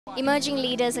Emerging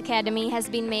Leaders Academy has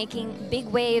been making big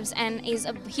waves and is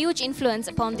a huge influence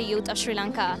upon the youth of Sri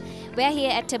Lanka. We're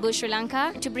here at Taboo, Sri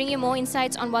Lanka to bring you more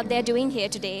insights on what they're doing here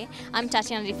today. I'm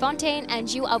Tatiana De Fontaine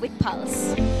and you are with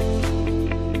Pulse.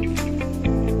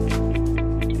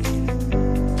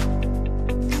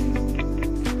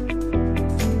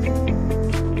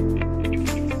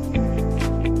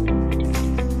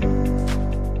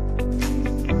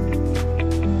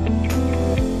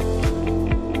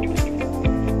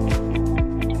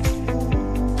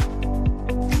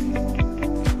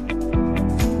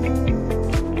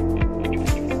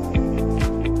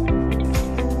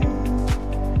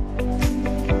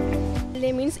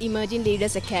 Means Emerging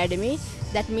Leaders Academy.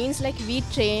 That means like we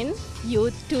train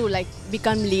youth to like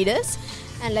become leaders,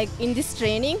 and like in this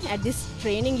training, at this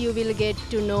training you will get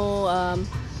to know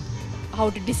how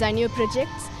to design your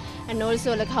projects, and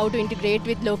also like how to integrate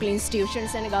with local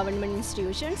institutions and government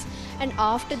institutions. And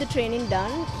after the training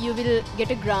done, you will get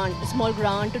a small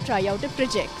grant to try out a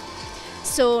project.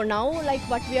 So now like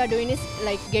what we are doing is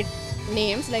like get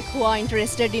names like who are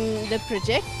interested in the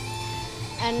project,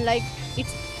 and like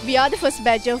we are the first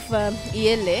batch of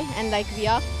ELA, and like we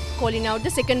are calling out the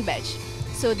second batch.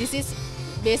 So this is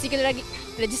basically like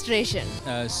registration.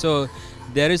 So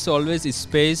there is always a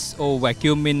space or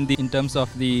vacuum in terms of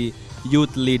the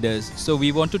youth leaders. So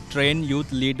we want to train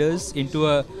youth leaders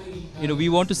into we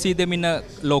want to see them in a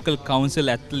local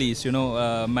council at least,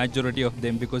 majority of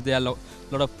them, because they are lot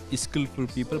of skillful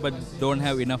people but don't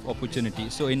have enough opportunity.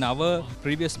 So in our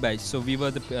previous batch, so we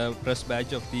were the first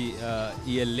batch of the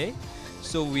ELA.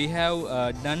 So we have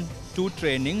done 2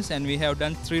 trainings and we have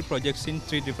done 3 projects in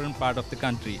 3 different parts of the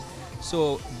country.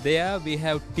 So there we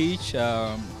have teach,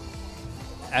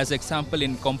 as example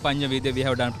in Kompanya Vidya we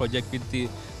have done project with the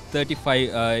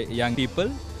 35 young people.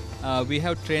 We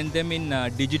have trained them in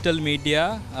digital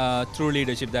media through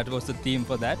leadership. That was the theme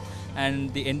for that.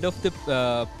 And the end of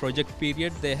the project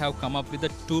period they have come up with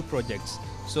the 2 projects.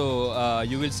 So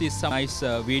you will see some nice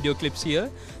video clips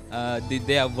here,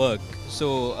 their work.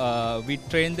 So we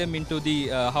train them into the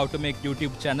how to make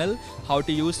YouTube channel, how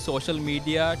to use social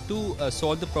media to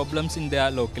solve the problems in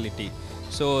their locality.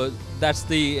 So that's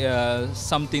the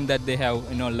something that they have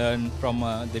learned from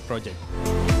the project.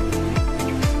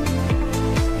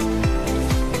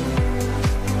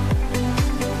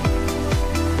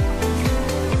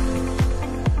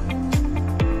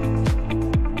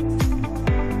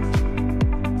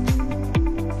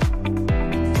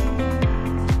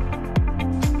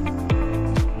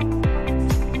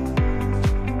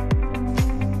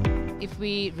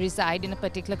 We reside in a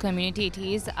particular community, it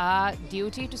is our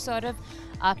duty to sort of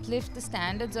uplift the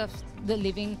standards of the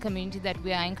living community that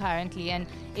we are in currently. And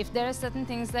if there are certain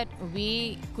things that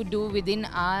we could do within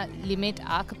our limit,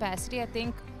 our capacity, I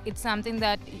think it's something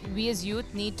that we as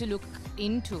youth need to look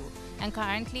into. And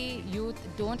currently youth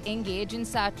don't engage in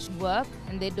such work,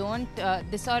 and they don't,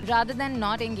 rather than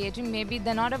not engaging, maybe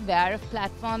they're not aware of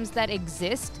platforms that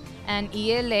exist. And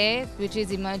ELA, which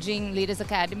is Emerging Leaders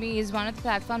Academy, is one of the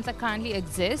platforms that currently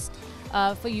exist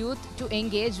for youth to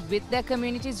engage with their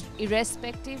communities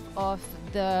irrespective of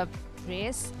the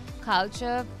race,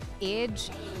 culture, age,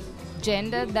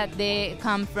 gender that they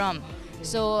come from.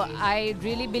 So I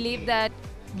really believe that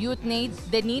youth need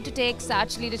to take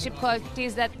such leadership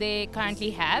qualities that they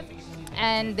currently have,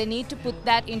 and they need to put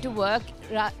that into work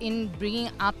in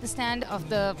bringing up the stand of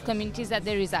the communities that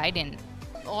they reside in.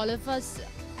 All of us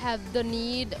have the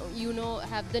need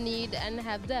and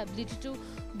have the ability to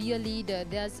be a leader.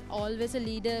 There's always a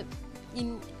leader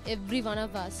in every one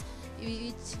of us.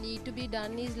 Which need to be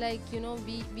done is like,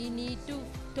 we need to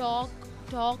talk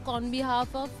on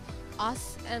behalf of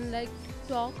us, and like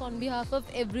talk on behalf of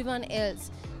everyone else.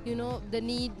 The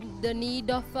need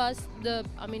of us,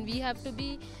 we have to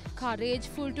be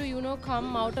courageful to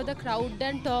come out of the crowd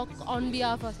and talk on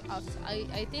behalf of us.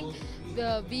 I think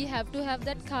we have to have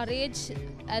that courage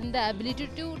and the ability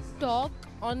to talk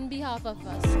on behalf of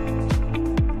us.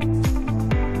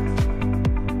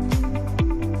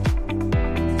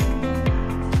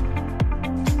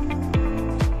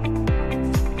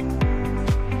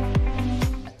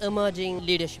 Emerging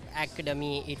Leadership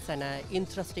Academy, it's an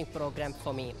interesting program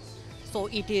for me. So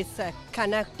it is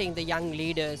connecting the young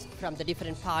leaders from the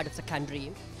different parts of the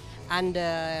country, and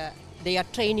they are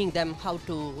training them how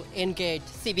to engage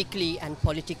civically and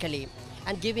politically,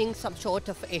 and giving some sort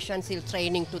of essential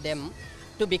training to them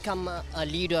to become a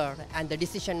leader and the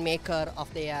decision maker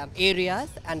of their areas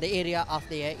and the area of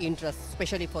their interests,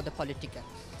 especially for the political.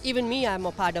 Even me, I'm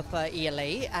a part of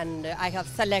ELA, and I have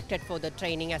selected for the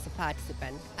training as a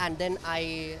participant, and then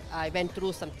I went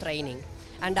through some training.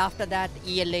 And after that,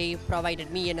 ELA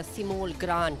provided me a small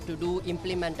grant to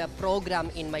implement a program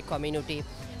in my community.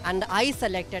 And I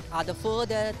selected other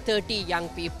further 30 young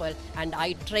people, and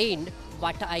I trained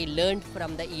what I learned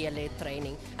from the ELA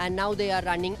training. And now they are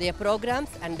running their programs,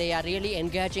 and they are really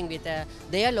engaging with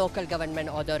their local government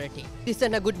authority. This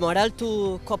is a good model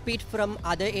to copy it from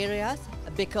other areas,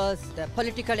 because the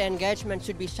political engagement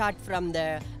should be start from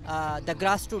the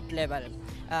grassroots level.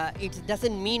 It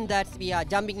doesn't mean that we are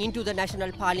jumping into the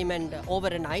national parliament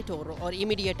overnight or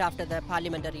immediate after the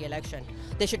parliamentary election.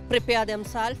 They should prepare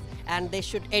themselves, and they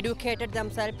should educate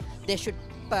themselves. They should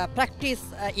practice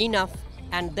enough,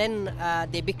 and then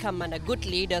they become good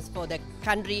leaders for the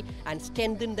country and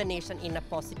strengthen the nation in a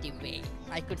positive way.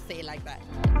 I could say like that.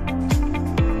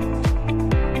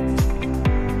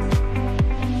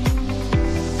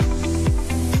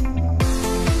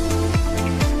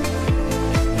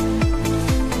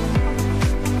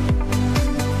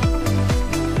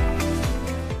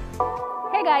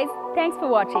 Hey guys, thanks for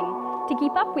watching. To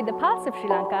keep up with the pulse of Sri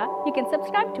Lanka, you can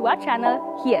subscribe to our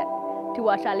channel here. To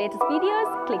watch our latest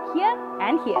videos, click here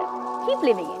and here. Keep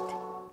living it.